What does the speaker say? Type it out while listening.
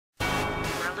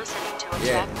listening to a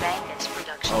Thang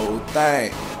production. Whole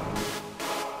thing.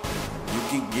 You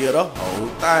can get a whole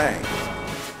thing.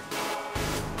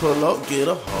 Pull up, get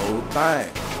a whole thing.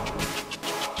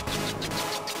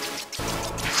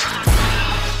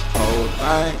 Whole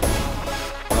thing.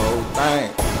 Whole thing.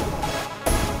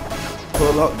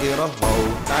 Pull up, get a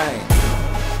whole thing.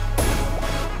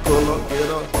 Pull up, get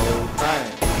a whole thing.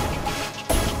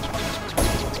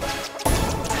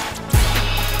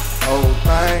 Whole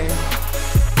thing.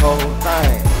 Whole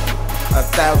thing.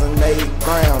 1,008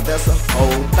 grams, that's a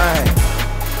whole thing.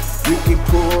 You can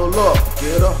pull up,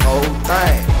 get a whole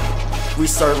thing. We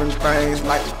serving things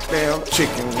like damn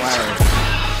chicken wings.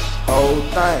 Whole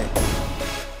thing.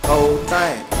 Whole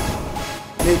thing.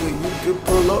 Nigga, you can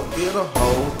pull up, get a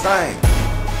whole thing.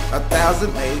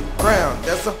 1,008 grams,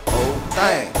 that's a whole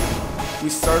thing. We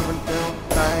serving them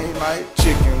things like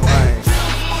chicken wings.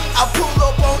 I pull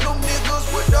up on them niggas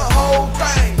with the whole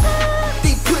thing.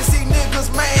 These pussy niggas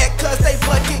mad cause they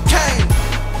fucking came.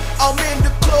 I'm in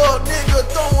the club, nigga,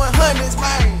 throwing hundreds,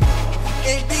 man.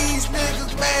 And these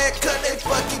niggas mad cause they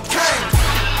fucking came.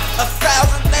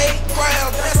 1,008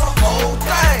 grams, that's a whole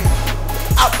thing.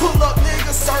 I pull up,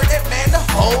 niggas, serve that man the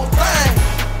whole thing.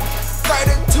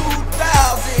 32,000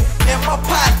 in my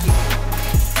pocket.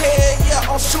 Hell yeah,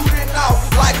 I'm shooting off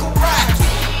like a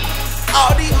rocket.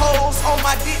 All these hoes on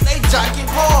my dick, they jocking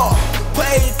hard.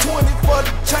 Paid 20 for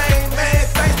the chain, man,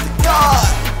 thanks to God.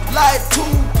 Like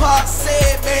Tupac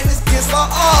said, man, it's against our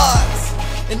odds.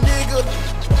 And nigga,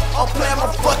 I'm playing my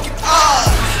fucking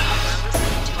odds.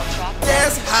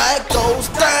 That's how it goes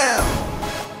down.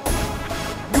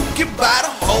 You can buy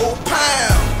the whole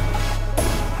pound,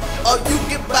 or you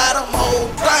can buy the whole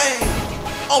thing.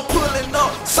 I'm pulling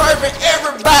up, serving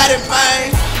everybody,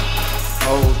 man.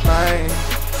 Whole thing.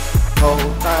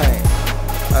 Whole thing.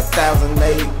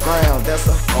 1,008 grams, that's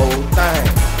a whole thing.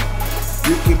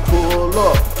 You can pull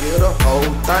up, get a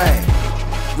whole thing.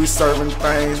 We serving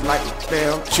things like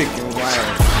damn chicken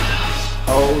wings.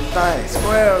 Whole thing.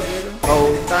 Swell, nigga.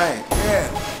 Whole thing. Yeah.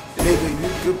 Nigga, you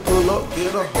can pull up,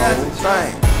 get a whole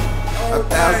thing.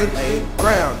 1,008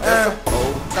 grams, that's a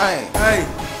whole thing. Hey.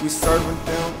 We serving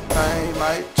them things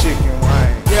like chicken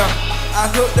wings. Yeah, I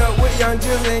hooked up with young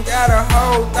Jizzle and got a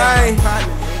whole thing.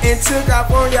 And took off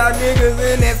on y'all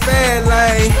niggas in that fast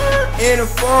lane. In a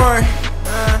foreign,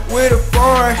 with a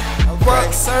foreign.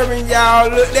 Fuck serving y'all,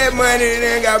 look that money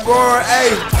then got born.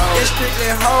 Ayy, it's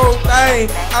strictly whole thing.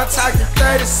 I'm talking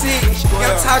 36,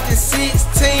 I'm talking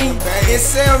 16, and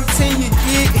 17 you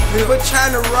get. But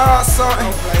trying to rob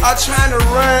something, I'm trying to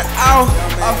run out.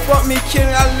 I fuck me killing,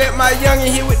 I let my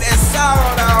youngin' hit with that salt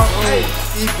out. Ayy,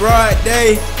 it's broad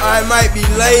day, or it might be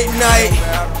late night.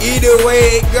 Either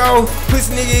way it go,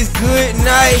 pussy nigga is good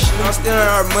night. I'm still on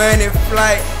our money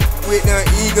flight with them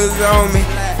eagles on me,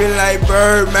 feel like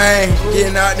Birdman,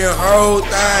 getting out the whole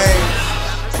thing.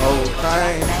 Whole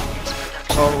thing.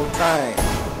 Whole thing.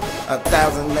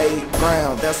 1,008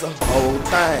 grams, that's a whole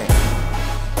thing.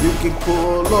 You can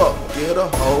pull up, get a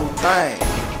whole thing.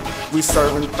 We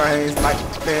serving things like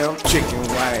damn chicken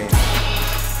wings.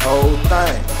 Whole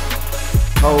thing.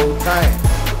 Whole thing.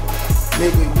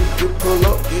 Nigga, you can pull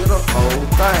up, get a whole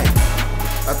thing.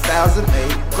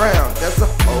 1,008 grams, that's a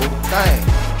whole thing.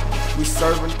 We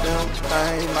serving them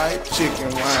things like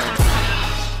chicken wings.